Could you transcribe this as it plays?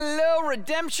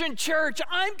Redemption Church,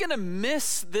 I'm going to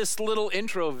miss this little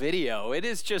intro video. It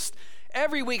is just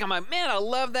every week I'm like, man, I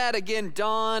love that. Again,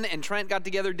 Don and Trent got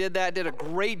together, did a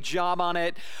great job on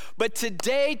it. But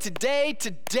today,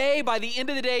 by the end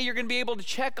of the day, you're going to be able to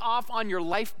check off on your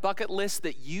life bucket list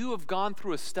that you have gone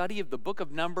through a study of the book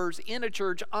of Numbers in a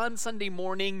church on Sunday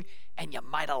morning, and you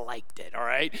might have liked it, all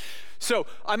right? So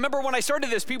I remember when I started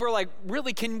this, people were like,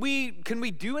 really, can we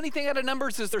do anything out of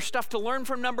Numbers? Is there stuff to learn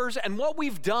from Numbers? And what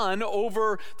we've done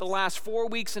over the last 4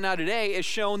 weeks and now today is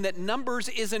shown that Numbers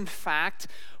is in fact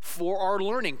for our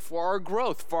learning, for our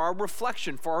growth, for our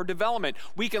reflection, for our development.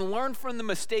 We can learn from the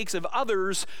mistakes of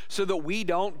others so that we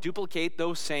don't duplicate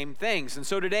those same things. And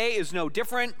so today is no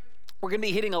different. We're going to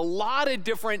be hitting a lot of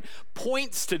different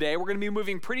points today. We're going to be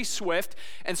moving pretty swift.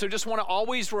 And so just want to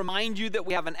always remind you that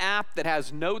we have an app that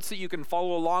has notes that you can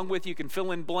follow along with. You can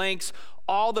fill in blanks.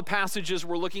 All the passages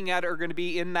we're looking at are going to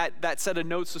be in that set of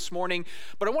notes this morning.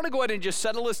 But I want to go ahead and just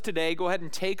settle us today. Go ahead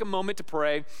and take a moment to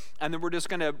pray. And then we're just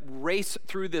going to race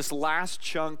through this last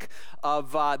chunk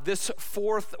of this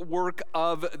fourth work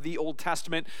of the Old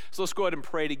Testament. So let's go ahead and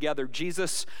pray together.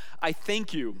 Jesus, I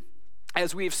thank you.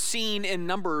 As we have seen in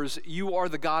Numbers, you are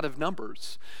the God of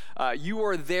numbers. You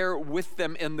are there with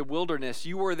them in the wilderness.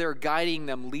 You are there guiding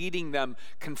them, leading them,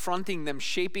 confronting them,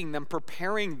 shaping them,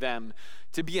 preparing them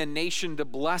to be a nation to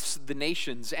bless the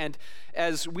nations. And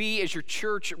as we, as your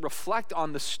church, reflect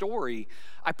on the story,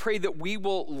 I pray that we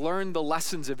will learn the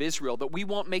lessons of Israel, that we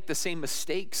won't make the same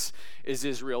mistakes as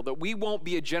Israel, that we won't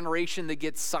be a generation that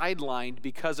gets sidelined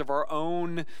because of our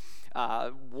own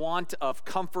want of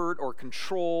comfort or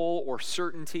control or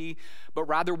certainty, but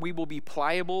rather we will be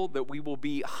pliable, that we will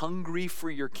be hungry for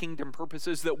your kingdom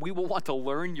purposes, that we will want to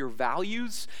learn your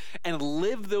values and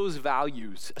live those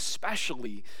values,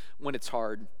 especially when it's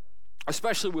hard,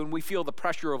 especially when we feel the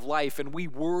pressure of life and we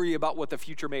worry about what the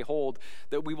future may hold,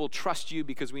 that we will trust you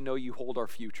because we know you hold our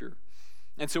future.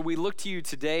 And so we look to you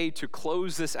today to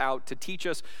close this out, to teach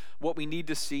us what we need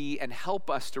to see and help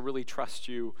us to really trust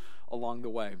you along the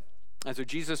way. And so,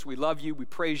 Jesus, we love you, we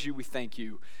praise you, we thank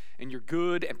you in your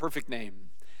good and perfect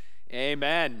name.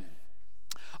 Amen.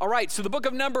 All right, so the book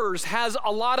of Numbers has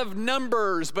a lot of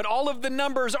numbers, but all of the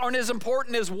numbers aren't as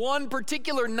important as one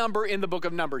particular number in the book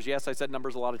of Numbers. Yes, I said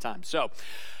numbers a lot of times. So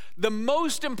the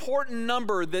most important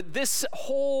number that this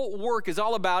whole work is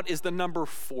all about is the number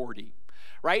 40.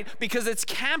 Right? Because it's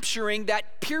capturing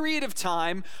that period of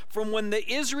time from when the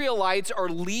Israelites are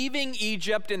leaving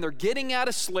Egypt and they're getting out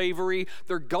of slavery,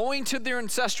 they're going to their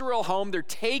ancestral home, they're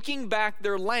taking back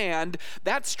their land.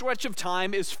 That stretch of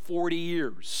time is 40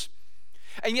 years.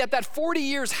 And yet that 40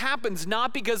 years happens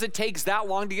not because it takes that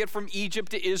long to get from Egypt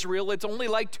to Israel. It's only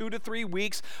like 2 to 3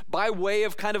 weeks by way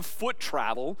of kind of foot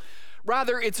travel.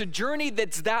 Rather, it's a journey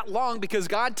that's that long because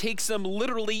God takes them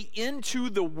literally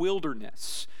into the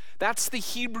wilderness. That's the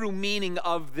Hebrew meaning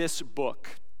of this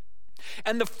book.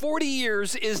 And the 40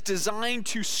 years is designed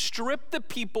to strip the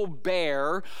people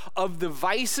bare of the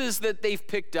vices that they've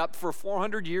picked up for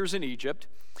 400 years in Egypt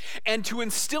and to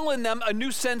instill in them a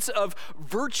new sense of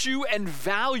virtue and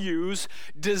values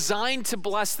designed to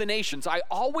bless the nations. I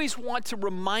always want to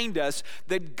remind us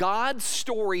that God's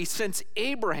story since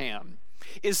Abraham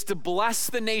is to bless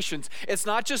the nations. It's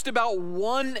not just about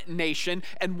one nation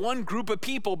and one group of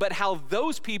people, but how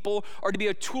those people are to be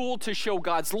a tool to show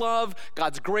God's love,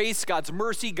 God's grace, God's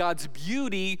mercy, God's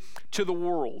beauty to the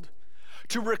world.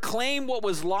 To reclaim what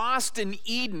was lost in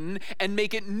Eden and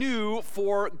make it new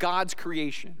for God's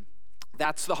creation.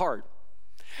 That's the heart.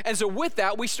 And so with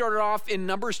that, we started off in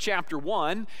Numbers chapter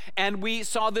 1, and we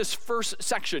saw this first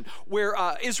section where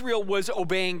Israel was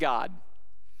obeying God.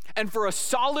 And for a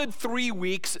solid 3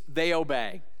 weeks, they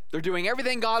obey. They're doing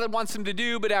everything God wants them to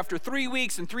do, but after 3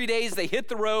 weeks and 3 days, they hit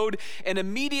the road, and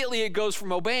immediately it goes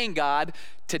from obeying God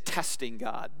to testing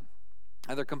God.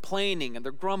 And they're complaining, and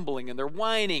they're grumbling, and they're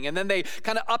whining, and then they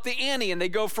kind of up the ante, and they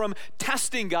go from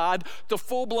testing God to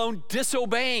full-blown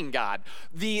disobeying God.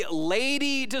 The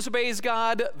laity disobeys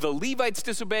God, the Levites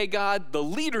disobey God, the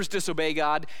leaders disobey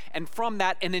God, and from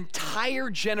that, an entire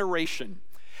generation,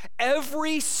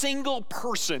 every single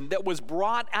person that was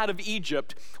brought out of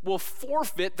Egypt will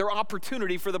forfeit their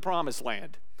opportunity for the promised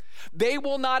land. They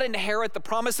will not inherit the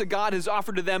promise that God has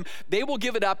offered to them. They will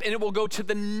give it up, and it will go to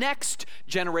the next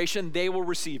generation. They will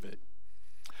receive it.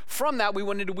 From that, we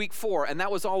went into week 4, and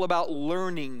that was all about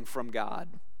learning from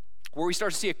God, where we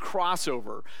start to see a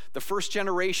crossover. The first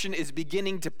generation is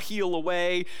beginning to peel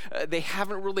away. They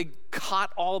haven't really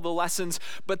caught all the lessons,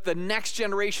 but the next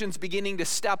generation's beginning to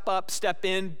step up, step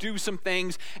in, do some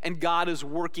things, and God is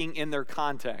working in their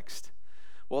context.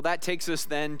 Well, that takes us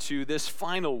then to this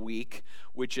final week,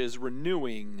 which is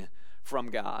renewing from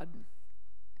God.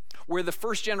 where the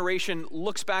first generation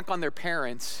looks back on their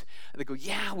parents and they go,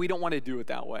 yeah, we don't want to do it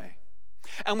that way.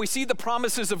 And we see the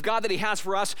promises of God that he has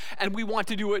for us, and we want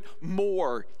to do it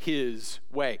more his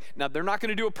way. Now, they're not going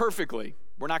to do it perfectly.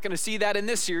 We're not going to see that in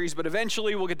this series, but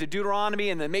eventually we'll get to Deuteronomy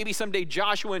and then maybe someday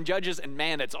Joshua and Judges, and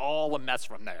man, it's all a mess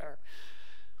from there.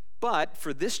 But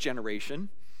for this generation,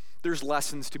 there's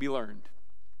lessons to be learned.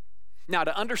 Now,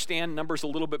 to understand Numbers a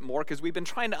little bit more, because we've been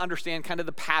trying to understand kind of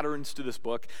the patterns to this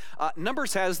book,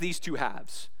 Numbers has these two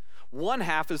halves. One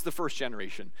half is the first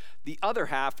generation. The other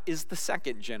half is the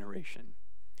second generation.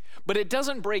 But it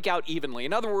doesn't break out evenly.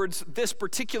 In other words, this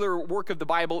particular work of the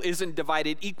Bible isn't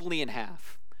divided equally in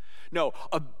half. No,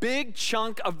 a big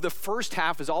chunk of the first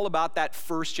half is all about that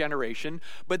first generation,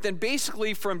 but then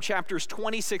basically from chapters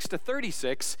 26 to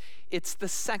 36, it's the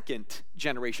second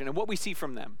generation and what we see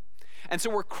from them. And so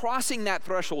we're crossing that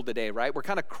threshold today, right? We're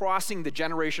kind of crossing the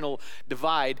generational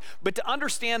divide. But to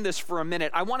understand this for a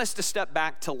minute, I want us to step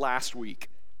back to last week,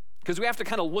 because we have to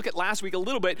kind of look at last week a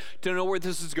little bit to know where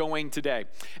this is going today.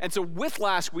 And so with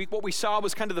last week, what we saw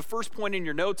was kind of the first point in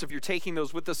your notes, if you're taking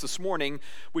those with us this morning,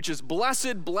 which is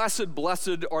blessed, blessed,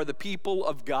 blessed are the people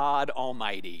of God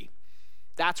Almighty.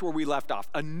 That's where we left off,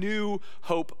 a new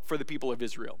hope for the people of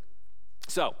Israel.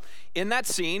 So, in that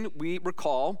scene, we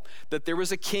recall that there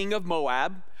was a king of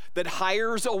Moab that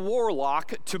hires a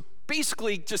warlock to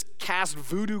basically just cast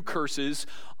voodoo curses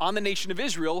on the nation of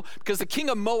Israel, because the king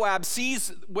of Moab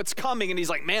sees what's coming and he's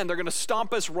like, man, they're going to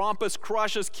stomp us, romp us,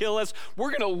 crush us, kill us. We're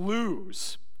going to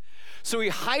lose. So he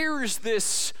hires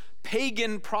this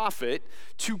pagan prophet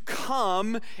to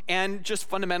come and just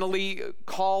fundamentally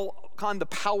call on the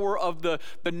power of the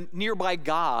nearby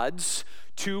gods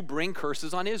to bring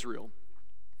curses on Israel.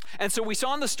 And so we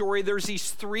saw in the story, there's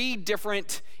these three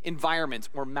different environments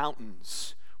or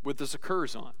mountains where this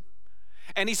occurs on.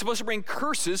 And he's supposed to bring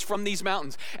curses from these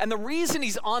mountains. And the reason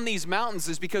he's on these mountains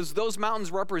is because those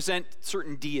mountains represent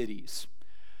certain deities.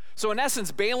 So in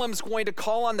essence, Balaam's going to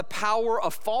call on the power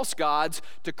of false gods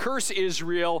to curse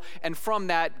Israel, and from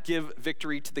that give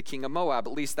victory to the king of Moab.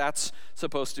 At least that's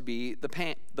supposed to be the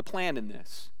plan in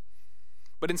this.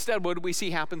 But instead, what do we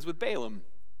see happens with Balaam?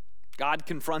 God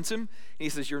confronts him, and he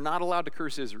says, you're not allowed to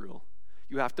curse Israel.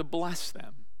 You have to bless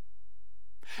them.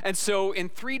 And so in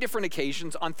three different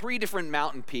occasions, on three different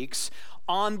mountain peaks,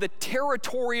 on the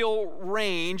territorial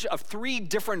range of three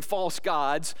different false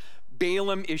gods,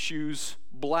 Balaam issues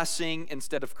blessing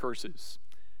instead of curses.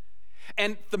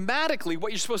 And thematically,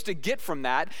 what you're supposed to get from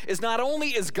that is not only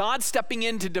is God stepping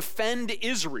in to defend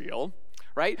Israel,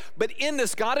 right? But in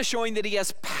this, God is showing that he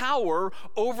has power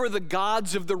over the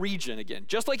gods of the region again.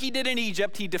 Just like he did in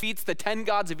Egypt, he defeats the 10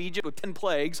 gods of Egypt with 10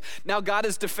 plagues. Now God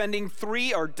is defending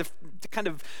three, or kind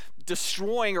of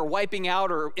destroying or wiping out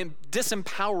or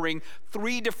disempowering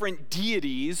three different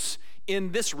deities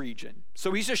in this region.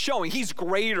 So he's just showing he's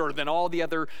greater than all the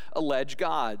other alleged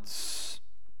gods.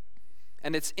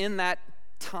 And it's in that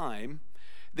time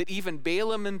that even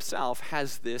Balaam himself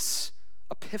has this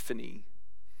epiphany.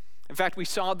 In fact, we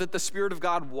saw that the Spirit of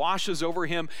God washes over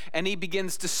him and he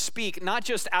begins to speak, not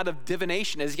just out of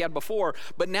divination as he had before,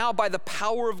 but now by the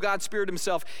power of God's Spirit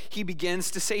himself, he begins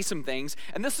to say some things.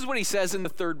 And this is what he says in the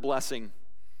third blessing.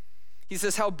 He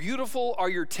says, how beautiful are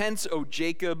your tents, O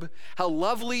Jacob. How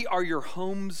lovely are your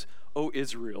homes, O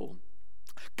Israel.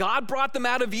 God brought them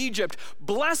out of Egypt.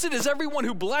 Blessed is everyone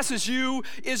who blesses you,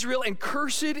 Israel, and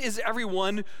cursed is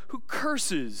everyone who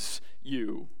curses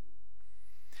you.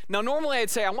 Now, normally I'd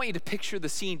say, I want you to picture the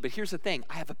scene, but here's the thing.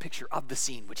 I have a picture of the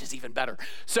scene, which is even better.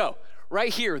 So,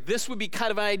 right here, this would be kind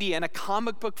of an idea in a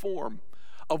comic book form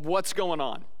of what's going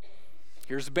on.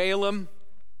 Here's Balaam.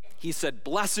 He said,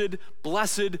 blessed,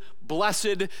 blessed,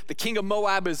 blessed. The king of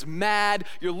Moab is mad.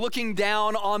 You're looking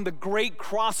down on the great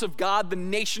cross of God, the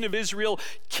nation of Israel,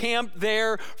 camped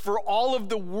there for all of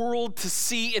the world to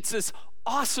see. It's this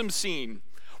awesome scene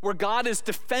where God has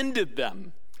defended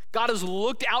them. God has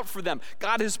looked out for them.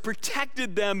 God has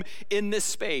protected them in this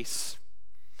space.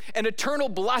 An eternal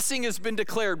blessing has been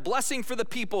declared, blessing for the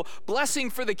people, blessing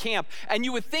for the camp. And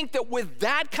you would think that with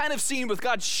that kind of scene, with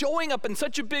God showing up in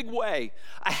such a big way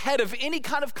ahead of any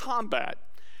kind of combat,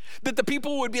 that the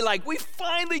people would be like, we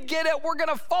finally get it. We're going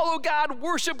to follow God,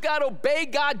 worship God, obey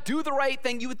God, do the right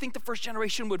thing. You would think the first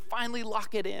generation would finally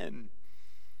lock it in.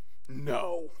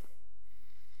 No.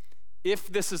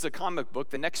 If this is a comic book,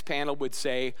 the next panel would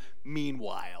say,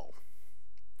 meanwhile,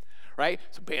 right?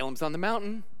 So Balaam's on the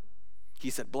mountain. He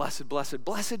said, blessed, blessed,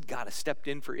 blessed. God has stepped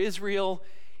in for Israel.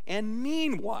 And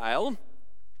meanwhile,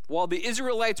 while the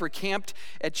Israelites were camped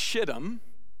at Shittim,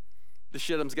 the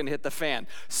Shittim's going to hit the fan.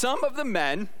 Some of the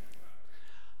men,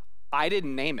 I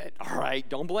didn't name it, all right?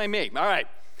 Don't blame me. All right.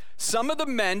 some of the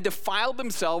men defiled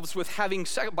themselves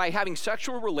by having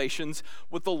sexual relations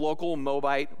with the local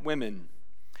Moabite women.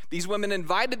 These women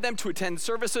invited them to attend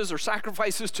services or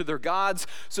sacrifices to their gods,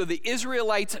 so the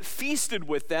Israelites feasted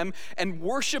with them and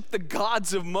worshiped the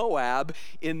gods of Moab.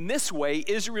 In this way,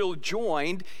 Israel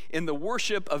joined in the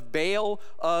worship of Baal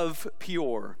of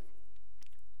Peor.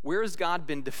 Where has God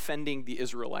been defending the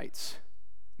Israelites?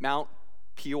 Mount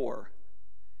Peor,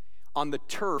 on the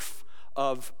turf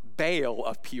of Baal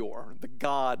of Peor, the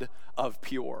god of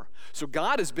Peor. So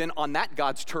God has been on that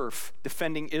God's turf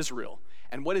defending Israel.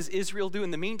 And what does Israel do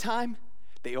in the meantime?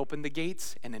 They open the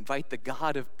gates and invite the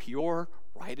god of Peor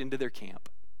right into their camp.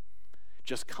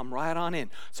 Just come right on in.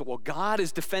 So while God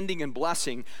is defending and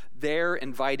blessing, they're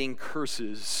inviting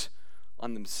curses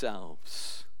on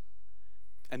themselves.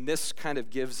 And this kind of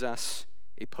gives us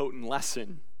a potent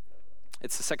lesson.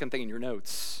 It's the second thing in your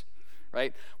notes,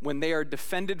 right? When they are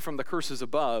defended from the curses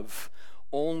above,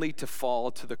 only to fall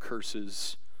to the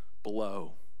curses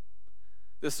below.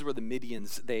 This is where the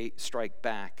Midians, they strike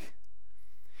back.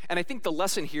 And I think the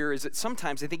lesson here is that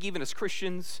sometimes, I think even as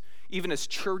Christians, even as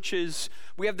churches,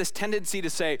 we have this tendency to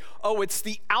say, oh, it's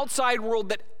the outside world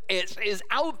that is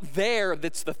out there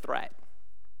that's the threat.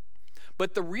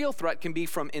 But the real threat can be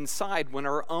from inside, when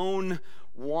our own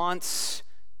wants,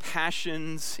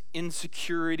 passions,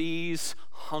 insecurities,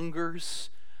 hungers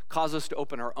cause us to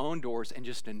open our own doors and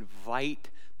just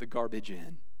invite the garbage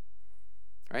in.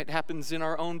 Right? It happens in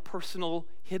our own personal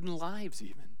hidden lives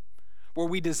even, where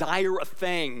we desire a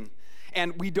thing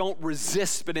and we don't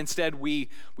resist, but instead we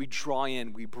draw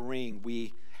in, we bring,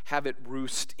 we have it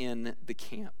roost in the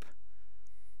camp.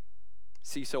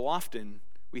 See, so often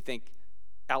we think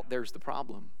out there's the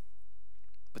problem,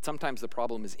 but sometimes the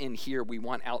problem is in here. We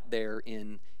want out there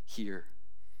in here.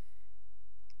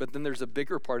 But then there's a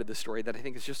bigger part of the story that I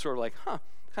think is just sort of like,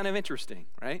 kind of interesting,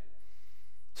 right?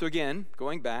 So again,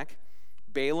 going back,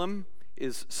 Balaam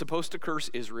is supposed to curse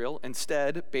Israel.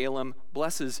 Instead, Balaam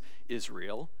blesses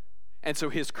Israel. And so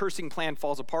his cursing plan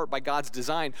falls apart by God's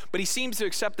design. But he seems to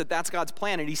accept that that's God's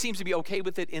plan, and he seems to be okay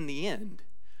with it in the end.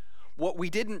 What we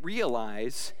didn't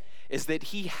realize is that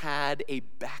he had a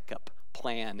backup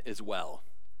plan as well.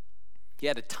 He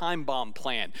had a time bomb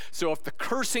plan. So if the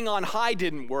cursing on high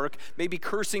didn't work, maybe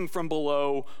cursing from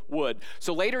below would.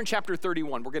 So later in chapter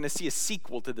 31, we're going to see a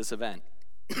sequel to this event.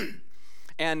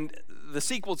 And the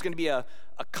sequel is going to be a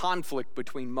conflict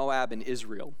between Moab and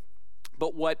Israel.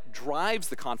 But what drives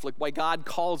the conflict, why God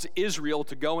calls Israel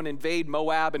to go and invade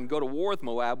Moab and go to war with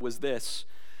Moab, was this.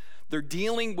 They're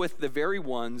dealing with the very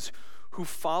ones who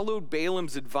followed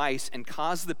Balaam's advice and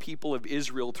caused the people of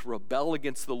Israel to rebel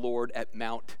against the Lord at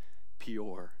Mount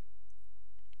Peor.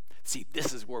 See,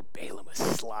 this is where Balaam was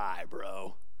sly,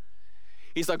 bro.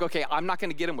 He's like, okay, I'm not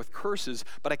going to get him with curses,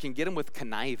 but I can get him with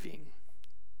conniving.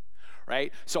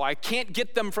 Right? So I can't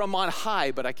get them from on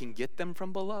high, but I can get them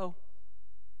from below.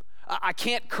 I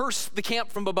can't curse the camp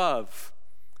from above,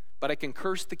 but I can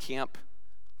curse the camp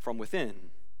from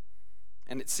within.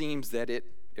 And it seems that it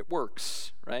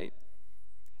works, right?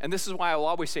 And this is why I'll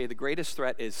always say the greatest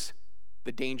threat is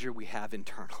the danger we have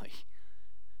internally.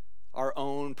 Our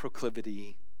own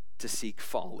proclivity to seek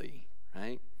folly,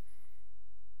 right?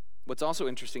 What's also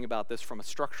interesting about this from a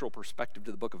structural perspective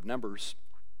to the book of Numbers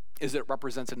is it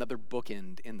represents another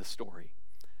bookend in the story.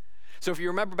 So if you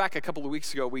remember back a couple of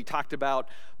weeks ago, we talked about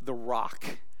the rock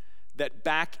that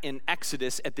back in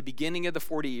Exodus at the beginning of the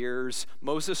 40 years,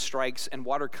 Moses strikes and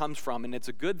water comes from, and it's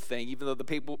a good thing, even though the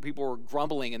people were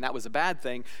grumbling and that was a bad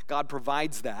thing. God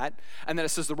provides that. And then it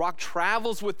says the rock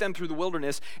travels with them through the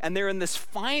wilderness, and they're in this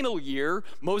final year.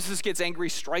 Moses gets angry,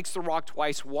 strikes the rock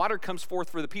twice, water comes forth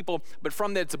for the people, but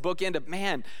from that it's a bookend of,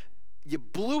 man, you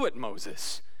blew it,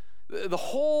 Moses. The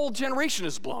whole generation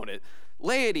has blown it.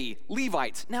 Laity,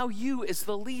 Levites, now you as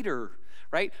the leader,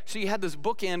 right? So you had this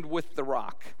bookend with the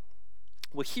rock.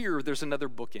 Well, here there's another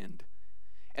bookend,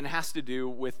 and it has to do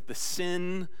with the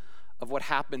sin of what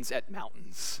happens at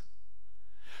mountains.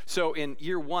 So in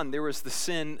year 1, there was the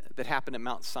sin that happened at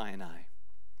Mount Sinai.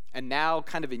 And now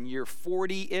kind of in year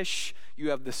 40-ish, you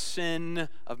have the sin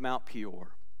of Mount Peor.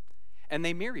 And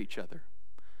they mirror each other,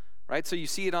 right? So you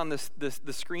see it on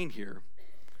the screen here.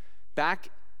 Back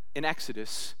in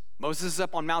Exodus, Moses is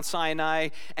up on Mount Sinai,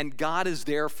 and God is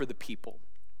there for the people,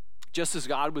 just as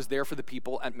God was there for the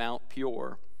people at Mount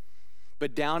Peor.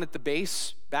 But down at the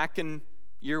base, back in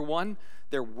year 1,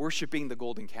 they're worshiping the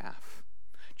golden calf,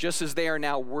 just as they are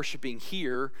now worshiping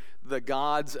here the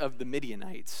gods of the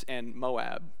Midianites and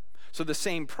Moab. So the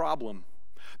same problem.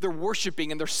 They're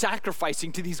worshiping and they're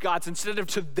sacrificing to these gods instead of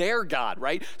to their God,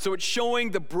 right? So it's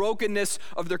showing the brokenness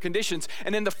of their conditions.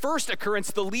 And in the first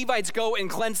occurrence, the Levites go and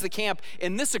cleanse the camp.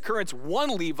 In this occurrence,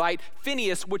 one Levite,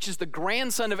 Phinehas, which is the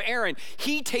grandson of Aaron,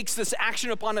 he takes this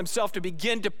action upon himself to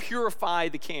begin to purify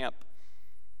the camp.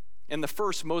 In the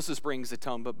first, Moses brings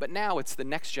atonement, but now it's the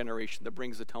next generation that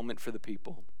brings atonement for the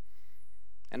people.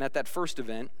 And at that first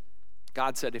event,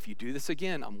 God said, if you do this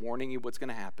again, I'm warning you what's going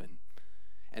to happen.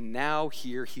 And now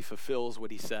here he fulfills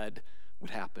what he said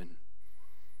would happen.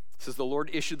 It says the Lord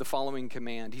issued the following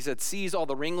command. He said, seize all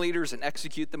the ringleaders and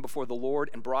execute them before the Lord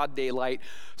in broad daylight,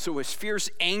 so his fierce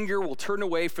anger will turn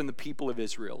away from the people of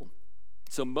Israel.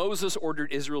 So Moses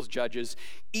ordered Israel's judges,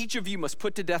 each of you must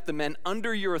put to death the men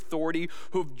under your authority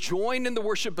who have joined in the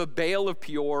worship of Baal of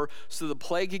Peor. So the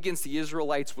plague against the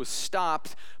Israelites was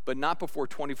stopped, but not before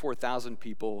 24,000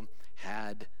 people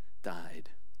had died.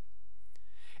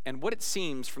 And what it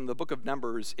seems from the book of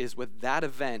Numbers is with that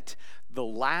event, the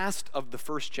last of the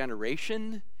first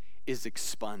generation is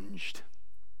expunged.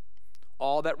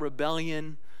 All that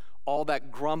rebellion, all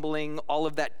that grumbling, all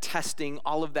of that testing,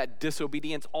 all of that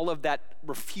disobedience, all of that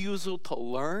refusal to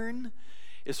learn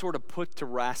is sort of put to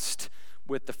rest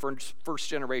with the first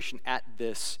generation at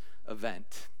this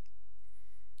event.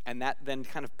 And that then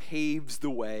kind of paves the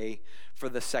way for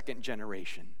the second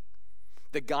generation.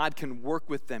 That God can work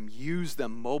with them, use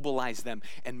them, mobilize them,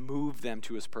 and move them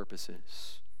to his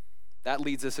purposes. That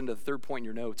leads us into the third point in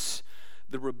your notes.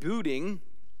 The rebooting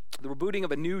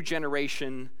of a new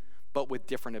generation, but with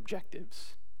different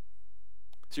objectives.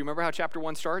 So you remember how chapter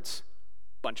 1 starts?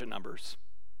 Bunch of numbers.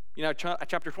 You know how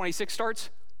chapter 26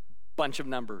 starts? Bunch of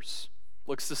numbers.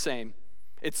 Looks the same.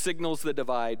 It signals the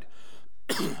divide.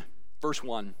 Verse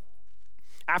 1.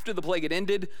 After the plague had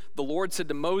ended, the Lord said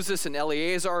to Moses and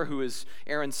Eleazar, who is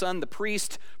Aaron's son, the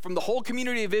priest, from the whole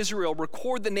community of Israel,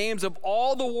 record the names of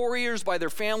all the warriors by their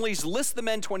families, list the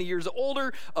men 20 years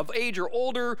older, of age or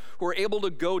older, who are able to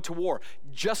go to war.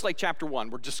 Just like chapter 1,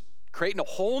 we're just creating a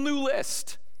whole new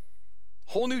list,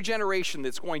 whole new generation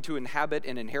that's going to inhabit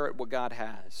and inherit what God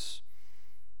has.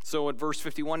 So in verse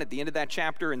 51, at the end of that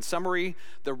chapter, in summary,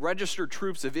 the registered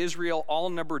troops of Israel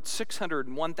all numbered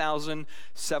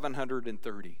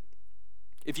 601,730.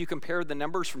 If you compare the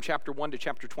numbers from chapter 1 to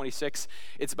chapter 26,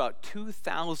 it's about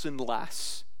 2,000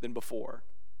 less than before.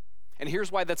 And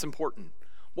here's why that's important.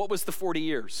 What was the 40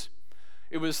 years?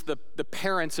 It was the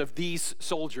parents of these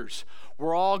soldiers.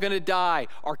 We're all going to die.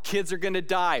 Our kids are going to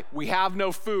die. We have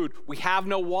no food. We have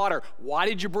no water. Why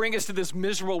did you bring us to this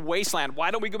miserable wasteland?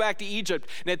 Why don't we go back to Egypt?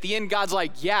 And at the end, God's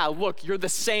like, yeah, look, you're the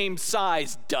same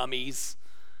size, dummies.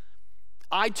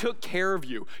 I took care of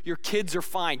you. Your kids are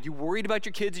fine. You worried about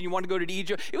your kids and you want to go to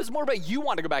Egypt. It was more about you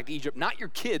want to go back to Egypt, not your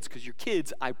kids, because your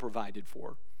kids I provided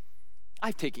for.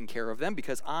 I've taken care of them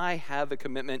because I have a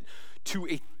commitment to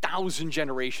 1,000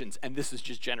 generations, and this is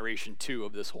just generation 2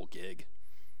 of this whole gig,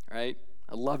 right?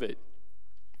 I love it.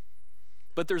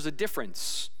 But there's a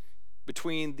difference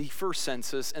between the first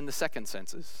census and the second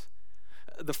census.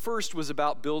 The first was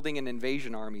about building an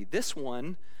invasion army. This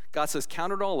one, God says,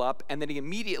 count it all up, and then he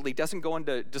immediately doesn't go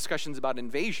into discussions about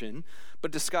invasion,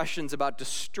 but discussions about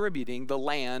distributing the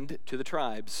land to the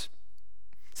tribes.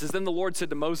 It says, then the Lord said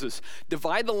to Moses,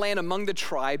 divide the land among the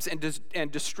tribes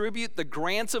and distribute the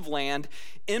grants of land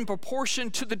in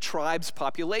proportion to the tribes'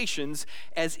 populations,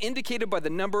 as indicated by the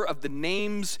number of the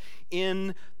names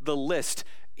in the list.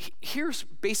 Here's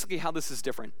basically how this is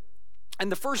different. In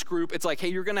the first group, it's like, hey,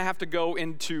 you're going to have to go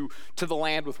into the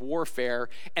land with warfare.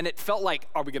 And it felt like,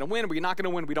 are we going to win? Are we not going to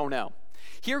win? We don't know.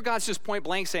 Here, God's just point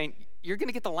blank saying, you're going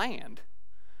to get the land.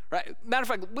 Right? Matter of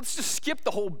fact, let's just skip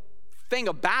the whole thing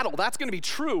of battle. That's going to be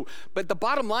true. But the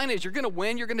bottom line is you're going to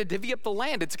win. You're going to divvy up the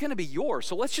land. It's going to be yours.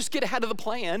 So let's just get ahead of the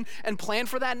plan and plan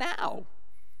for that now.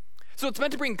 So it's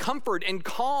meant to bring comfort and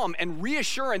calm and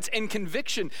reassurance and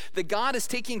conviction that God is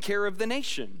taking care of the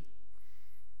nation.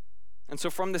 And so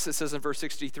from this, it says in verse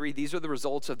 63, these are the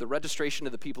results of the registration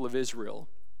of the people of Israel.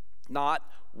 Not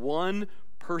one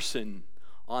person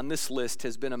on this list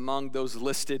has been among those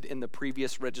listed in the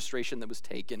previous registration that was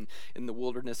taken in the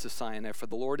wilderness of Sinai. For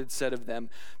the Lord had said of them,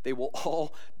 they will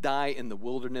all die in the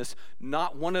wilderness.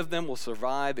 Not one of them will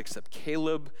survive except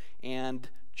Caleb and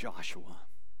Joshua.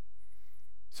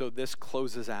 So this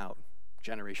closes out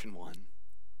generation 1.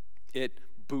 It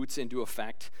boots into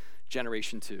effect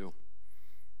generation 2.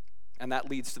 And that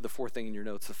leads to the fourth thing in your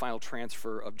notes, the final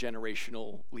transfer of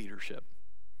generational leadership.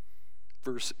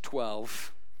 Verse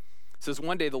 12 says,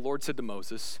 one day the Lord said to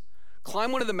Moses,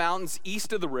 climb one of the mountains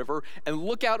east of the river and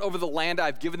look out over the land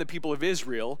I've given the people of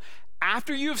Israel.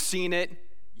 After you have seen it,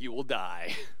 you will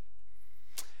die.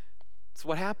 It's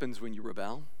what happens when you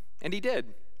rebel. And he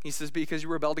did. He says, because you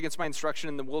rebelled against my instruction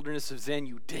in the wilderness of Zin,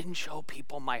 you didn't show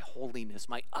people my holiness,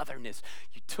 my otherness.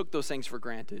 You took those things for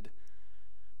granted.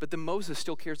 But then Moses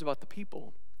still cares about the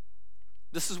people.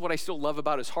 This is what I still love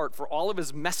about his heart. For all of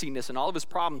his messiness and all of his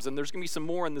problems, and there's going to be some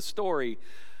more in the story,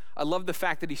 I love the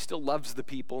fact that he still loves the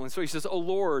people. And so he says, "Oh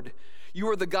Lord, you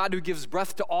are the God who gives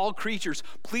breath to all creatures.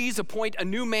 Please appoint a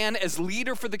new man as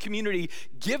leader for the community.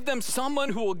 Give them someone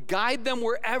who will guide them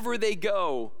wherever they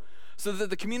go, so that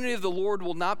the community of the Lord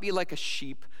will not be like a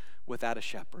sheep without a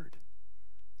shepherd."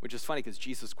 Which is funny because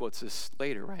Jesus quotes this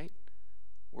later, right?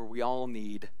 Where we all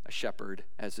need a shepherd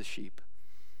as a sheep.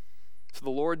 So the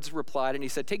Lord's replied, and he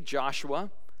said, "Take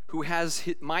Joshua, who has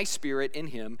my spirit in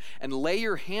him, and lay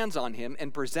your hands on him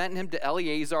and present him to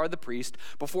Eleazar the priest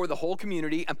before the whole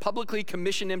community and publicly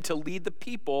commission him to lead the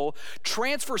people.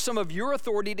 Transfer some of your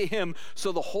authority to him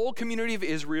so the whole community of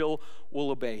Israel will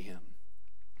obey him."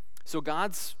 So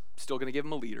God's still going to give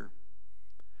him a leader.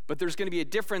 But there's going to be a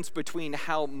difference between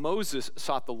how Moses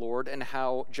sought the Lord and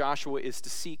how Joshua is to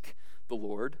seek the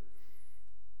Lord.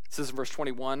 It says in verse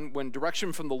 21, when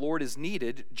direction from the Lord is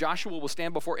needed, Joshua will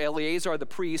stand before Eleazar the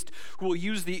priest, who will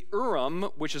use the Urim,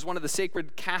 which is one of the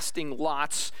sacred casting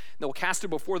lots, and will cast it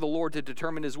before the Lord to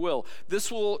determine his will.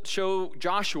 This will show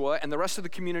Joshua and the rest of the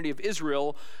community of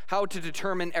Israel how to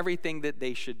determine everything that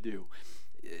they should do.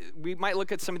 We might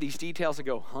look at some of these details and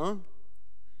go, huh?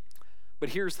 But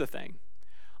here's the thing.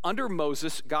 Under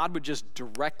Moses, God would just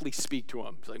directly speak to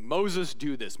him. It's like, Moses,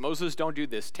 do this. Moses, don't do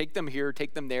this. Take them here,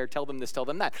 take them there, tell them this, tell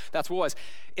them that. That's what it was.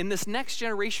 In this next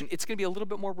generation, it's going to be a little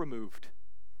bit more removed,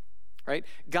 right?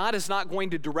 God is not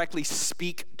going to directly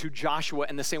speak to Joshua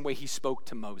in the same way he spoke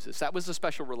to Moses. That was a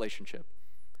special relationship.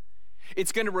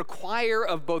 It's going to require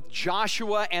of both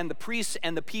Joshua and the priests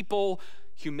and the people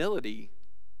humility,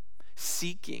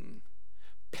 seeking,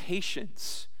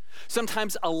 patience,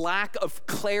 sometimes a lack of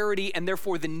clarity and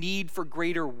therefore the need for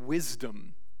greater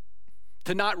wisdom.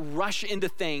 To not rush into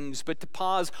things, but to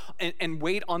pause and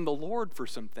wait on the Lord for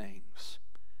some things.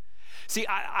 See,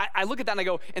 I look at that and I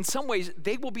go, in some ways,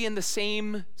 they will be in the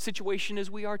same situation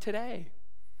as we are today.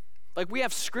 Like we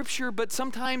have scripture, but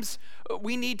sometimes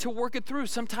we need to work it through.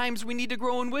 Sometimes we need to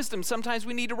grow in wisdom. Sometimes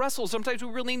we need to wrestle. Sometimes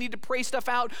we really need to pray stuff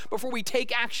out before we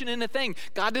take action in a thing.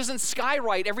 God doesn't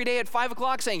skywrite every day at 5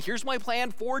 o'clock saying, here's my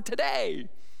plan for today.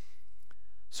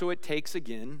 So it takes,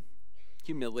 again,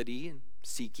 humility and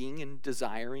seeking and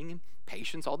desiring and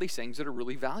patience, all these things that are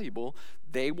really valuable.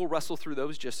 They will wrestle through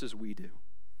those just as we do.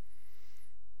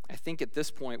 I think at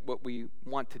this point, what we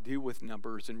want to do with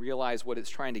Numbers and realize what it's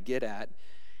trying to get at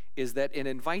is that it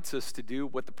invites us to do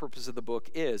what the purpose of the book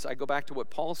is. I go back to what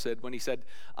Paul said when he said,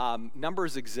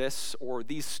 Numbers exists, or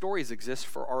these stories exist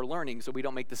for our learning so we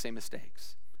don't make the same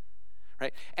mistakes,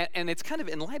 right? And it's kind of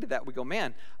in light of that, we go,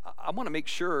 man, I want to make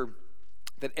sure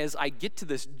that as I get to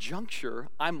this juncture,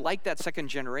 I'm like that second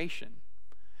generation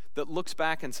that looks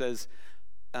back and says,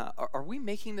 are we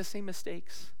making the same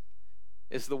mistakes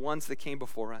as the ones that came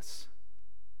before us?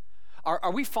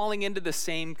 Are we falling into the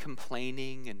same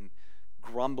complaining and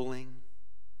grumbling,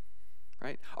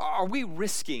 right? Are we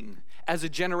risking as a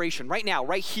generation right now,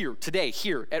 right here, today,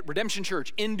 here at Redemption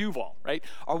Church in Duval, right?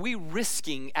 Are we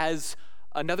risking as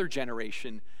another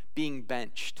generation being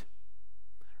benched,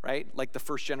 right? Like the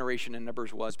first generation in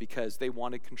Numbers was, because they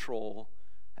wanted control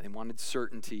and they wanted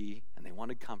certainty and they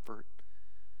wanted comfort.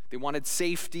 They wanted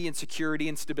safety and security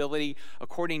and stability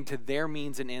according to their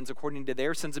means and ends, according to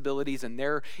their sensibilities and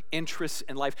their interests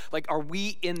in life. Like, are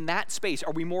we in that space?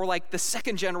 Are we more like the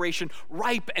second generation,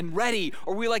 ripe and ready?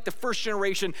 Or are we like the first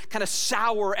generation, kind of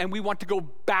sour and we want to go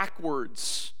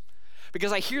backwards?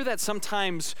 Because I hear that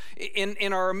sometimes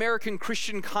in our American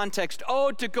Christian context,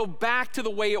 to go back to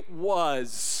the way it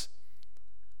was.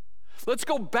 Let's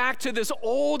go back to this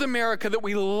old America that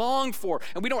we long for,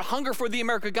 and we don't hunger for the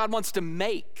America God wants to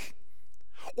make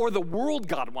or the world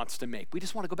God wants to make. We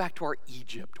just want to go back to our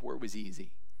Egypt where it was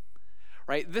easy,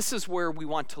 right? This is where we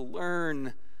want to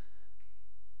learn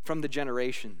from the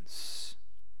generations,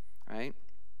 right?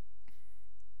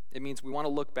 It means we want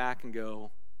to look back and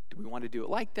go, do we want to do it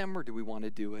like them or do we want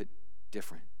to do it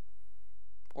different?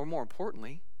 Or more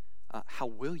importantly, how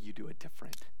will you do it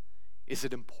different? Is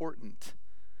it important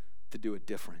to do it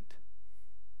different?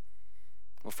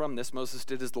 Well, from this, Moses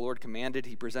did as the Lord commanded.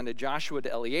 He presented Joshua to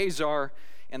Eleazar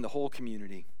and the whole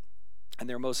community. And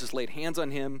there Moses laid hands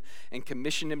on him and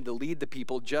commissioned him to lead the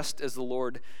people just as the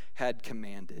Lord had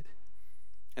commanded.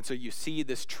 And so you see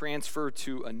this transfer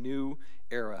to a new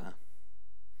era.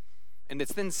 And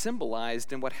it's then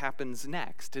symbolized in what happens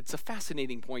next. It's a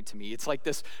fascinating point to me. It's like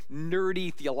this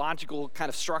nerdy, theological, kind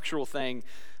of structural thing,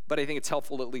 but I think it's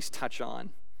helpful to at least touch on.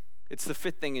 It's the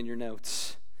fifth thing in your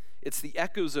notes. It's the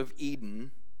echoes of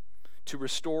Eden to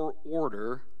restore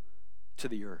order to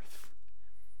the earth.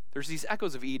 There's these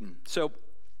echoes of Eden. So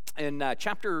in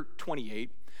chapter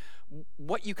 28,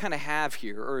 what you kind of have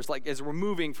here, or is like as we're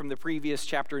moving from the previous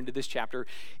chapter into this chapter,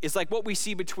 is like what we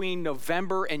see between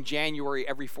November and January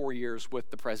every 4 years with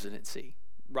the presidency,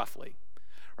 roughly.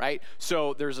 Right?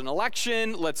 So there's an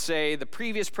election. Let's say the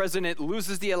previous president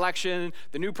loses the election.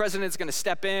 The new president's going to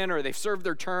step in, or they've served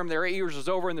their term, their 8 years is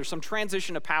over, and there's some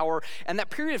transition of power. And that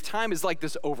period of time is like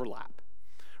this overlap,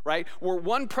 right? Where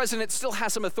one president still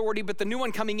has some authority, but the new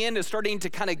one coming in is starting to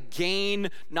kind of gain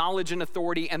knowledge and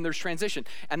authority, and there's transition.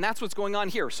 And that's what's going on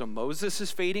here. So Moses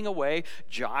is fading away.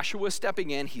 Joshua's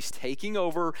stepping in. He's taking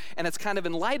over. And it's kind of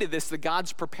in light of this that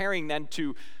God's preparing then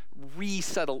to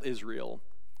resettle Israel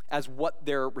as what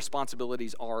their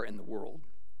responsibilities are in the world.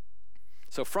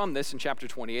 So from this, in chapter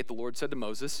 28, the Lord said to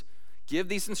Moses, "Give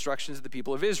these instructions to the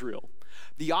people of Israel.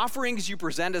 The offerings you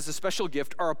present as a special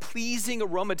gift are a pleasing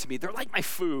aroma to me. They're like my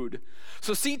food.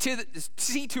 So see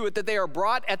to it that they are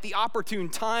brought at the opportune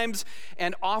times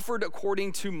and offered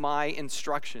according to my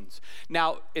instructions."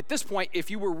 Now, at this point,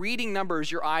 if you were reading Numbers,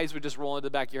 your eyes would just roll into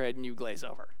the back of your head and you glaze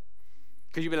over.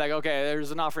 Because you'd be like, okay,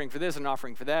 there's an offering for this, an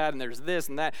offering for that, and there's this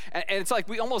and that. And it's like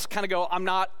we almost kind of go, I'm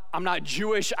not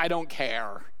Jewish, I don't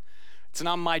care. It's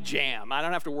not my jam. I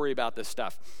don't have to worry about this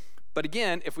stuff. But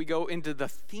again, if we go into the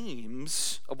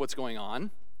themes of what's going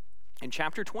on, in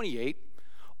chapter 28,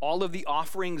 all of the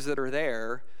offerings that are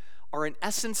there are in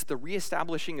essence the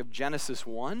reestablishing of Genesis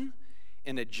 1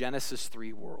 in a Genesis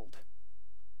 3 world.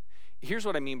 Here's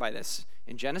what I mean by this.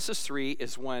 In Genesis 3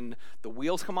 is when the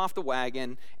wheels come off the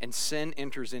wagon and sin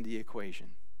enters into the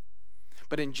equation.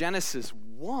 But in Genesis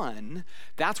 1,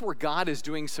 that's where God is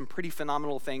doing some pretty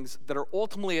phenomenal things that are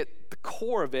ultimately at the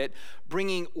core of it,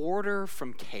 bringing order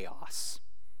from chaos.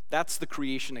 That's the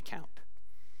creation account.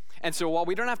 And so while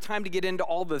we don't have time to get into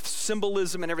all the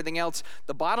symbolism and everything else,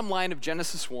 the bottom line of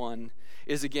Genesis 1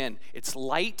 is, again, it's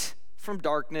light from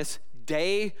darkness,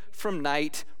 day from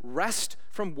night, rest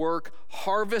from work,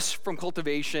 harvest from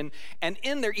cultivation, and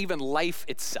in there even life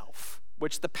itself,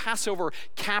 which the Passover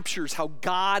captures how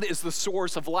God is the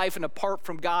source of life, and apart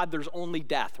from God, there's only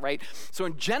death, right? So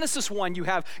in Genesis 1, you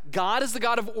have God as the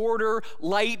God of order,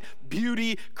 light,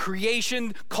 beauty,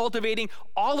 creation, cultivating,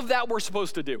 all of that we're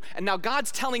supposed to do. And now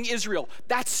God's telling Israel,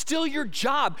 that's still your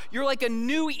job. You're like a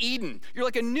new Eden. You're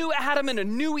like a new Adam and a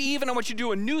new Eve, and I want you to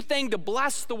do a new thing to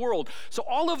bless the world. So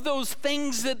all of those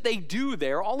things that they do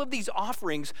there, all of these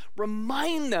offerings,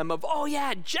 remind them of, oh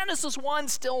yeah, Genesis 1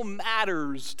 still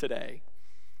matters today.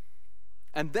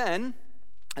 And then,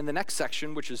 in the next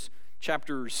section, which is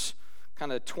chapters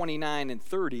kind of 29 and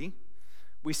 30,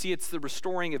 we see it's the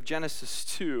restoring of Genesis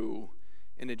 2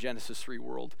 in a Genesis 3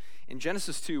 world. In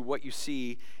Genesis 2, what you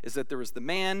see is that there was the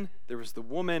man, there was the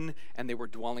woman, and they were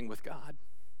dwelling with God.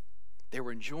 They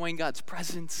were enjoying God's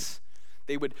presence.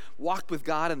 They would walk with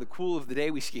God in the cool of the day.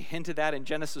 We see a hint of that in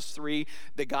Genesis 3,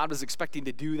 that God was expecting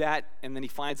to do that, and then he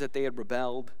finds that they had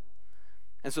rebelled.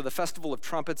 And so the Festival of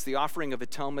Trumpets, the Offering of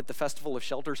Atonement, the Festival of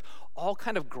Shelters, all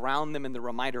kind of ground them in the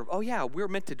reminder of, oh yeah, we're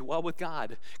meant to dwell with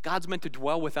God. God's meant to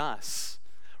dwell with us,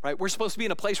 right? We're supposed to be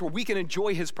in a place where we can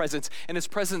enjoy his presence, and his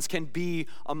presence can be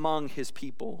among his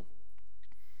people.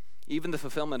 Even the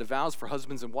fulfillment of vows for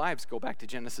husbands and wives go back to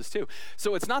Genesis 2.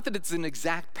 So it's not that it's an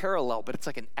exact parallel, but it's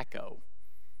like an echo.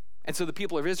 And so the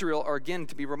people of Israel are again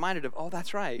to be reminded of, oh,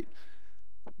 that's right.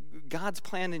 God's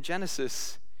plan in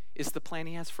Genesis is the plan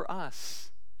he has for us.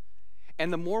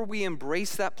 And the more we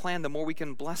embrace that plan, the more we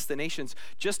can bless the nations.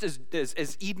 Just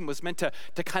as Eden was meant to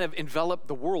kind of envelop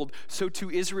the world, so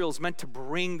too Israel is meant to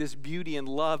bring this beauty and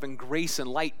love and grace and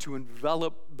light to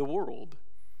envelop the world.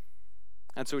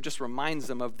 And so it just reminds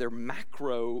them of their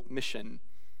macro mission.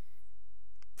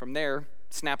 From there,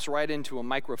 snaps right into a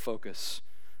micro focus.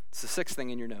 It's the sixth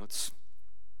thing in your notes.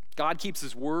 God keeps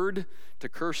his word to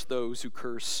curse those who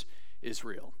curse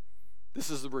Israel.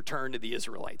 This is the return to the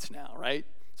Israelites now, right?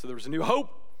 So there was a new hope,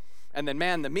 and then,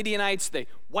 man, the Midianites, they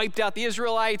wiped out the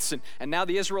Israelites, and now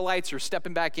the Israelites are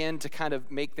stepping back in to kind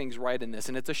of make things right in this,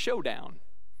 and it's a showdown.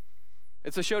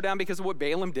 It's a showdown because of what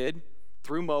Balaam did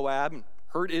through Moab and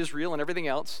hurt Israel and everything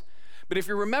else. But if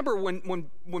you remember when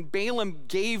Balaam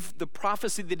gave the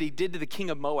prophecy that he did to the king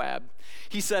of Moab,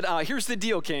 he said, here's the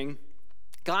deal, king.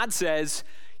 God says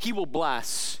he will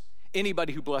bless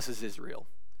anybody who blesses Israel,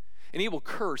 and he will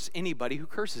curse anybody who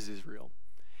curses Israel.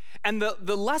 And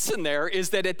the lesson there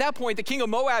is that at that point, the king of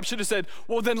Moab should have said,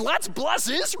 well, then let's bless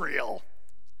Israel,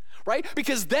 right?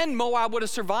 Because then Moab would have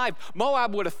survived.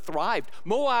 Moab would have thrived.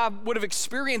 Moab would have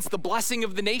experienced the blessing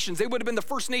of the nations. They would have been the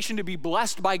first nation to be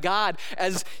blessed by God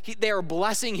as they are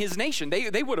blessing his nation.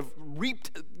 They would have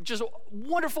reaped just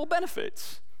wonderful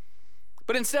benefits.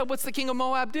 But instead, what's the king of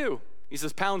Moab do? He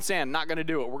says, pound sand, not going to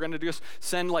do it. We're going to just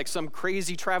send like some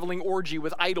crazy traveling orgy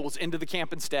with idols into the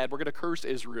camp instead. We're going to curse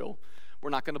Israel. We're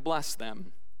not going to bless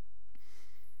them.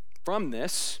 From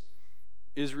this,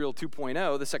 Israel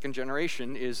 2.0, the second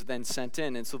generation, is then sent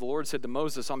in. And so the Lord said to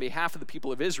Moses, on behalf of the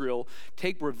people of Israel,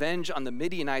 take revenge on the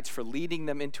Midianites for leading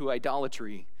them into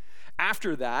idolatry.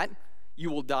 After that, you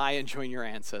will die and join your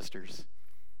ancestors.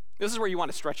 This is where you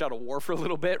want to stretch out a war for a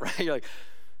little bit, right? You're like,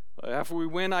 after we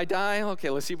win, I die? Okay,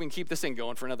 let's see if we can keep this thing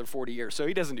going for another 40 years. So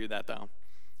he doesn't do that, though,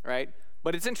 right?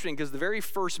 But it's interesting because the very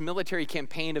first military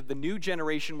campaign of the new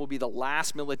generation will be the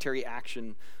last military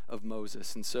action of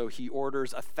Moses. And so he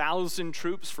orders 1,000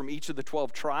 troops from each of the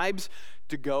 12 tribes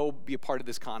to go be a part of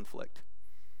this conflict.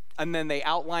 And then they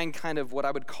outline kind of what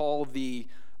I would call the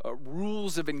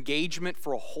rules of engagement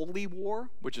for a holy war,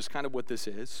 which is kind of what this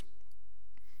is.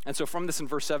 And so from this in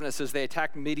verse 7, it says, they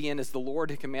attacked Midian as the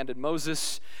Lord had commanded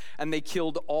Moses, and they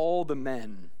killed all the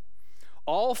men.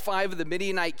 All 5 of the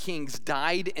Midianite kings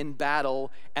died in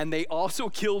battle, and they also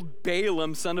killed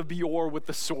Balaam, son of Beor, with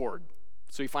the sword.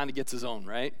 So he finally gets his own,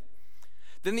 right?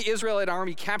 Then the Israelite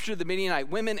army captured the Midianite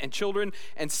women and children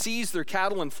and seized their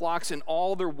cattle and flocks and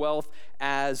all their wealth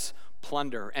as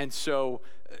plunder. And so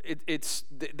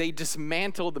they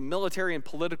dismantle the military and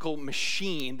political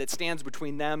machine that stands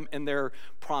between them and their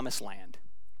promised land.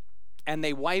 And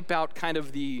they wipe out kind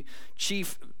of the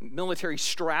chief military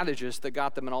strategist that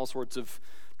got them in all sorts of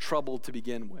trouble to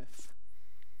begin with.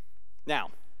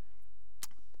 Now,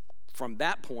 from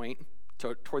that point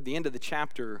toward the end of the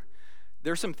chapter,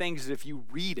 there's some things that if you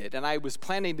read it, and I was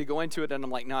planning to go into it, and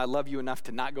I'm like, no, I love you enough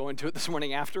to not go into it this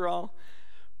morning after all.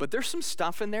 But there's some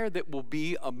stuff in there that will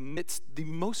be amidst the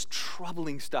most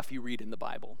troubling stuff you read in the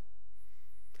Bible.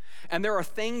 And there are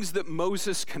things that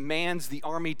Moses commands the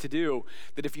army to do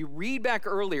that if you read back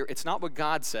earlier, it's not what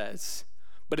God says,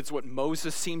 but it's what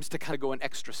Moses seems to kind of go an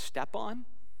extra step on.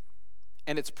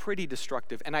 And it's pretty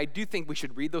destructive. And I do think we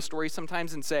should read those stories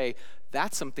sometimes and say,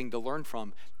 that's something to learn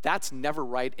from. That's never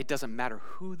right. It doesn't matter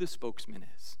who the spokesman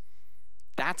is.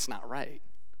 That's not right.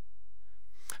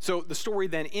 So the story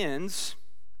then ends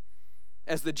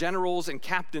as the generals and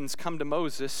captains come to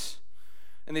Moses,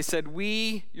 and they said,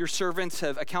 we, your servants,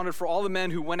 have accounted for all the men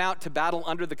who went out to battle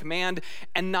under the command,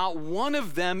 and not one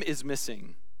of them is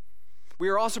missing. We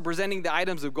are also presenting the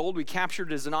items of gold we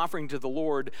captured as an offering to the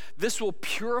Lord. This will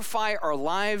purify our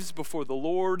lives before the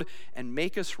Lord and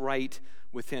make us right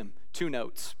with him. 2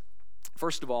 notes.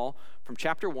 First of all, from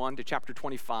chapter 1 to chapter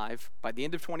 25, by the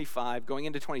end of 25, going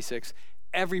into 26,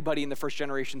 everybody in the first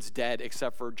generation's dead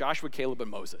except for Joshua, Caleb,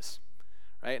 and Moses.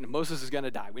 Right? And Moses is going to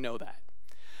die. We know that.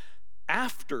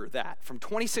 After that, from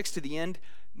 26 to the end,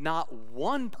 not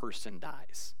one person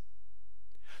dies.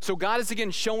 So God is again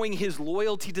showing his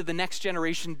loyalty to the next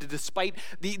generation despite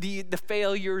the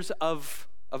failures of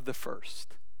the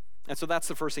first. And so that's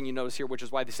the first thing you notice here, which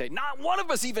is why they say, not one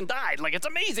of us even died. Like, it's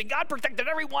amazing. God protected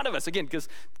every one of us. Again, because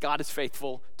God is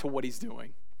faithful to what he's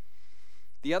doing.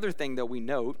 The other thing that we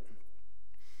note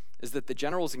is that the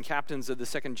generals and captains of the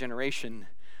second generation,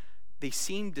 they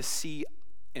seem to see,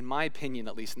 in my opinion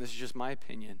at least, and this is just my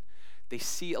opinion, they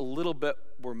see a little bit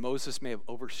where Moses may have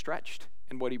overstretched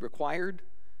in what he required.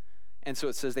 And so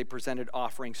it says they presented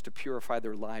offerings to purify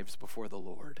their lives before the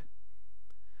Lord.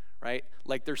 Right?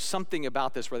 Like there's something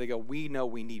about this where they go, we know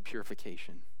we need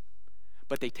purification.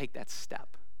 But they take that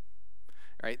step.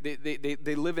 Right?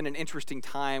 They live in an interesting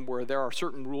time where there are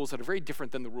certain rules that are very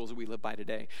different than the rules that we live by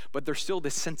today. But there's still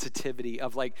this sensitivity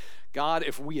of like, God,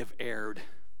 if we have erred,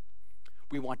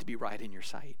 we want to be right in your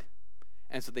sight.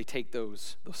 And so they take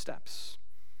those steps.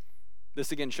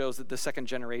 This again shows that the second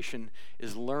generation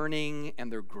is learning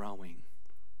and they're growing.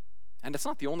 And it's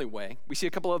not the only way. We see a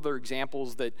couple other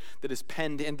examples that is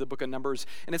penned into the book of Numbers.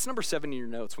 And it's number 7 in your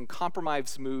notes, when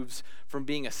compromise moves from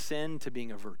being a sin to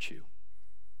being a virtue.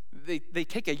 They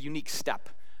take a unique step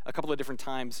a couple of different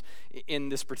times in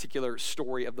this particular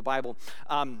story of the Bible.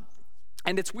 And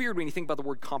it's weird when you think about the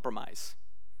word compromise.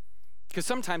 Because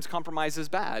sometimes compromise is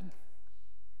bad,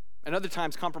 and other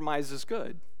times compromise is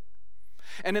good.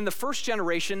 And in the first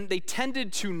generation, they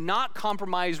tended to not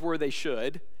compromise where they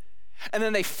should, and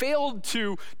then they failed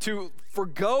to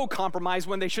forgo compromise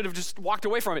when they should have just walked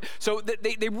away from it. So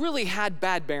they really had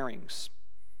bad bearings.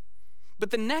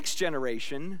 But the next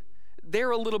generation,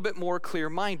 they're a little bit more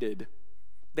clear-minded.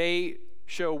 They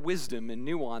show wisdom and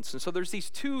nuance. And so there's these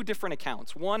two different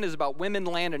accounts. One is about women,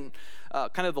 land, and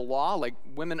kind of the law, like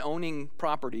women owning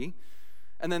property.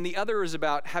 And then the other is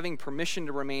about having permission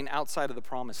to remain outside of the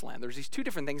promised land. There's these two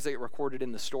different things that get recorded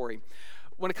in the story.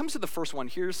 When it comes to the first one,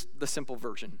 here's the simple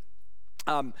version.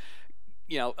 God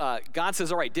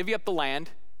says, all right, divvy up the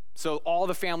land so all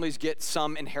the families get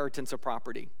some inheritance of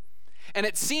property. And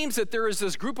it seems that there is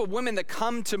this group of women that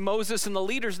come to Moses and the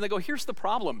leaders and they go, here's the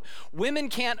problem. Women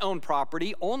can't own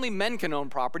property. Only men can own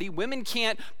property. Women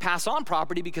can't pass on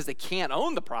property because they can't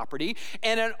own the property.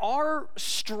 And in our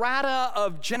strata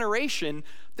of generation,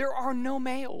 there are no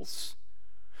males.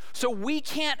 So we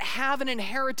can't have an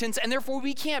inheritance and therefore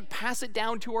we can't pass it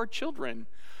down to our children.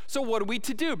 So what are we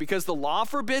to do? Because the law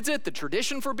forbids it, the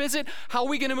tradition forbids it, how are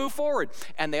we going to move forward?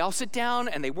 And they all sit down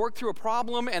and they work through a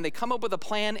problem and they come up with a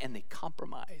plan and they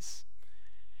compromise.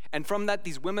 And from that,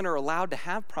 these women are allowed to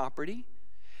have property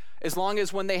as long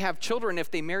as when they have children, if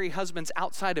they marry husbands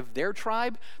outside of their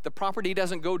tribe, the property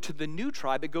doesn't go to the new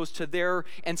tribe, it goes to their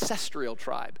ancestral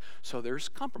tribe. So there's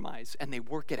compromise and they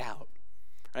work it out,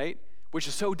 right? Which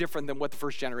is so different than what the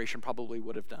first generation probably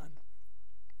would have done.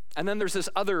 And then there's this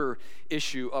other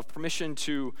issue of permission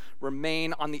to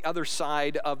remain on the other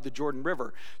side of the Jordan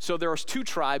River. So there are two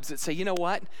tribes that say, you know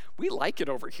what? We like it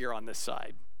over here on this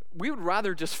side. We would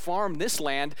rather just farm this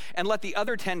land and let the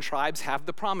other 10 tribes have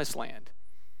the promised land.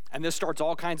 And this starts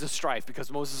all kinds of strife because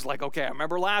Moses is like, okay, I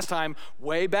remember last time,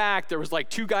 way back, there was like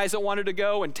 2 guys that wanted to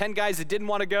go and 10 guys that didn't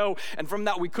want to go. And from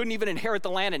that, we couldn't even inherit the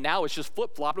land. And now it's just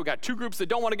flip-flopped. We've got 2 groups that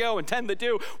don't want to go and 10 that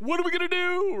do. What are we going to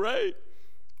do, right?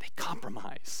 They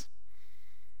compromise.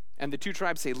 And the 2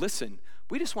 tribes say, listen,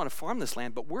 we just want to farm this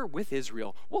land, but we're with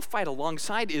Israel. We'll fight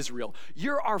alongside Israel.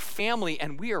 You're our family,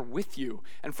 and we are with you.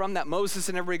 And from that, Moses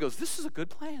and everybody goes, this is a good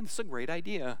plan. This is a great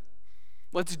idea.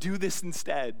 Let's do this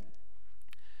instead.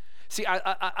 See,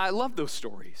 I love those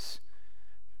stories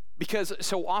because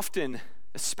so often,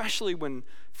 especially when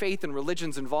faith and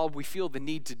religion's involved, we feel the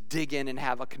need to dig in and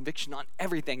have a conviction on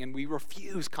everything, and we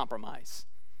refuse compromise.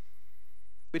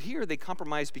 But here they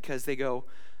compromise because they go,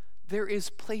 there is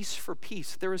place for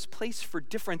peace. There is place for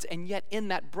difference, and yet in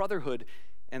that brotherhood,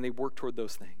 and they work toward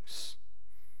those things.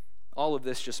 All of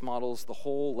this just models the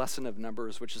whole lesson of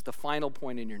Numbers, which is the final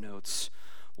point in your notes,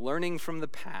 learning from the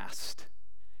past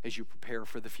as you prepare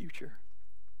for the future.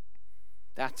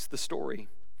 That's the story.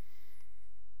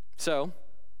 So,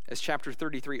 as chapter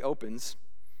 33 opens,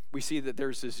 we see that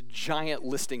there's this giant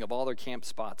listing of all their camp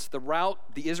spots. The route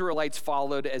the Israelites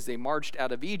followed as they marched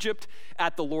out of Egypt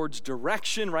at the Lord's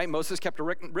direction, right? Moses kept a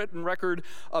written record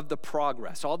of the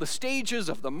progress, all the stages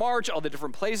of the march, all the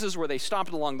different places where they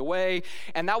stopped along the way.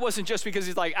 And that wasn't just because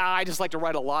he's like, I just like to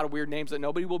write a lot of weird names that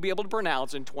nobody will be able to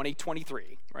pronounce in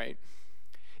 2023, right?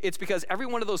 It's because every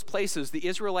one of those places, the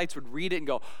Israelites would read it and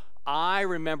go, I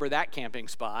remember that camping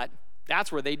spot.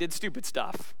 That's where they did stupid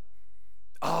stuff.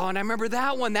 Oh, and I remember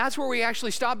that one. That's where we actually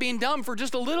stopped being dumb for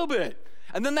just a little bit.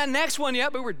 And then that next one, yeah,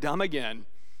 but we're dumb again.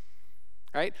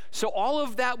 Right? So all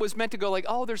of that was meant to go like,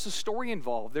 oh, there's a story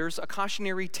involved. There's a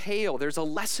cautionary tale. There's a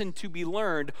lesson to be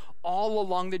learned all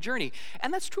along the journey.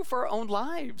 And that's true for our own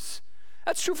lives.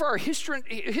 That's true for our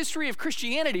history of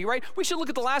Christianity, right? We should look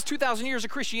at the last 2,000 years of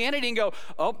Christianity and go,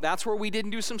 oh, that's where we didn't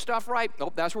do some stuff right.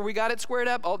 Oh, that's where we got it squared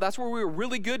up. Oh, that's where we were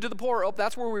really good to the poor. Oh,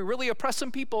 that's where we really oppressed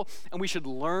some people. And we should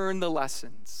learn the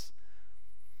lessons.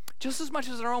 Just as much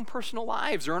as in our own personal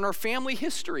lives or in our family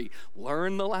history,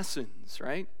 learn the lessons,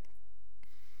 right?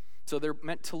 So they're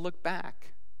meant to look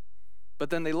back.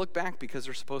 But then they look back because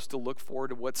they're supposed to look forward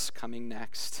to what's coming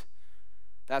next.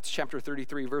 That's chapter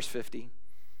 33, verse 50.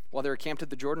 While they were camped at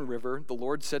the Jordan River, the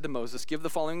Lord said to Moses, give the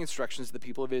following instructions to the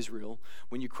people of Israel.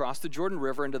 When you cross the Jordan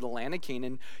River into the land of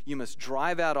Canaan, you must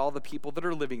drive out all the people that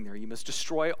are living there. You must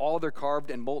destroy all their carved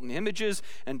and molten images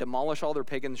and demolish all their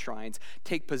pagan shrines.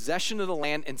 Take possession of the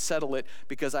land and settle it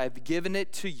because I have given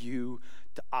it to you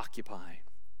to occupy.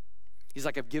 He's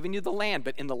like, I've given you the land,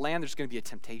 but in the land there's going to be a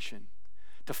temptation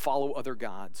to follow other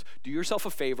gods. Do yourself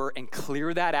a favor and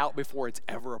clear that out before it's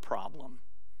ever a problem.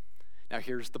 Now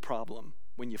here's the problem.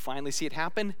 When you finally see it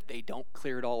happen, they don't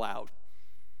clear it all out.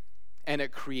 And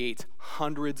it creates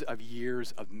hundreds of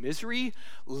years of misery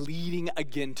leading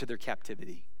again to their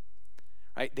captivity.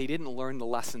 Right? They didn't learn the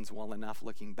lessons well enough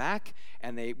looking back,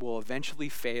 and they will eventually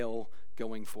fail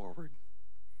going forward.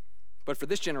 But for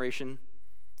this generation,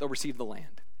 they'll receive the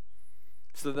land.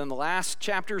 So then the last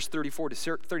chapters, 34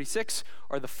 to 36,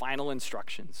 are the final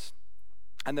instructions.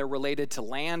 And they're related to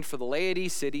land for the laity,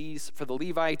 cities for the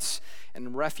Levites,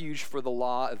 and refuge for the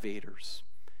law evaders.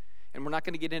 And we're not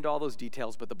going to get into all those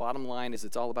details, but the bottom line is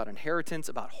it's all about inheritance,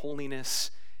 about holiness,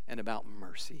 and about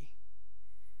mercy.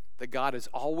 that God is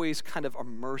always kind of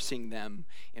immersing them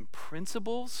in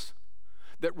principles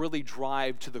that really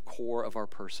drive to the core of our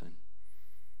person.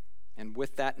 And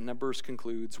with that, Numbers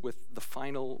concludes with the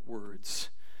final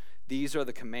words. These are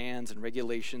the commands and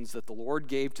regulations that the Lord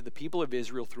gave to the people of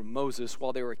Israel through Moses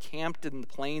while they were camped in the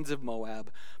plains of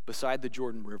Moab beside the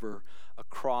Jordan River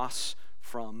across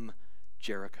from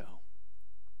Jericho.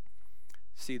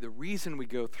 See, the reason we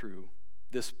go through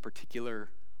this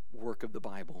particular work of the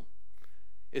Bible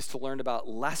is to learn about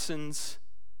lessons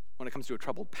when it comes to a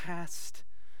troubled past,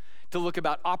 to look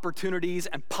about opportunities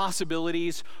and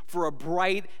possibilities for a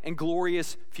bright and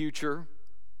glorious future.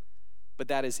 But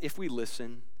that is if we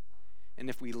listen and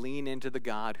if we lean into the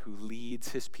God who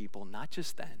leads his people, not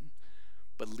just then,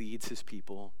 but leads his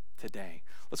people today.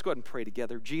 Let's go ahead and pray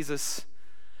together. Jesus,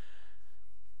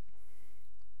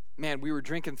 man, we were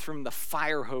drinking from the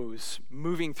fire hose,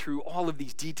 moving through all of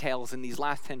these details in these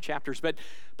last 10 chapters. But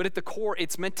at the core,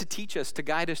 it's meant to teach us, to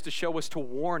guide us, to show us, to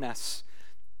warn us.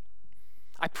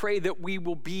 I pray that we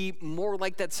will be more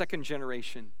like that second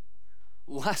generation,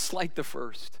 less like the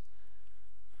first.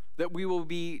 That we will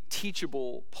be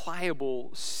teachable,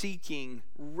 pliable, seeking,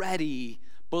 ready,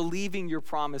 believing your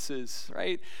promises,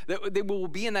 right? That we will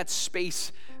be in that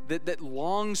space that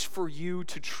longs for you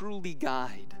to truly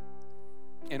guide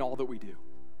in all that we do.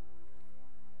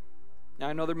 Now,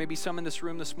 I know there may be some in this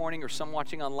room this morning or some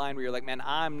watching online where you're like, man,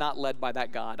 I'm not led by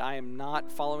that God. I am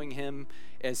not following him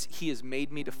as he has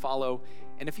made me to follow.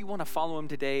 And if you want to follow him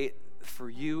today, for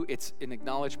you, it's an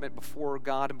acknowledgement before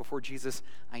God and before Jesus.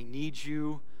 I need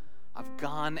you. I've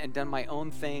gone and done my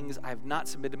own things. I have not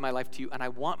submitted my life to you, and I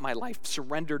want my life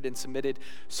surrendered and submitted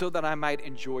so that I might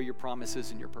enjoy your promises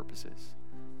and your purposes.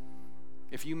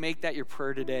 If you make that your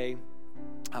prayer today,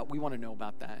 we want to know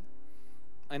about that.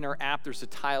 In our app, there's a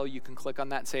tile you can click on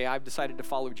that and say, I've decided to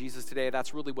follow Jesus today.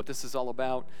 That's really what this is all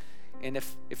about. And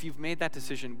if you've made that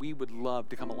decision, we would love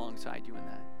to come alongside you in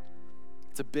that.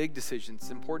 It's a big decision. It's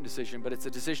an important decision, but it's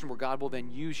a decision where God will then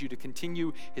use you to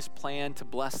continue his plan to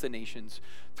bless the nations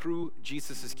through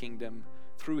Jesus' kingdom,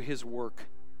 through his work,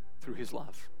 through his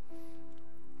love.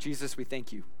 Jesus, we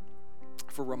thank you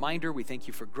for reminder. We thank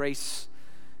you for grace.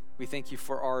 We thank you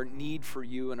for our need for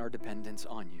you and our dependence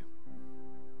on you.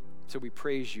 So we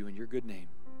praise you in your good name.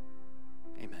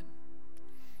 Amen.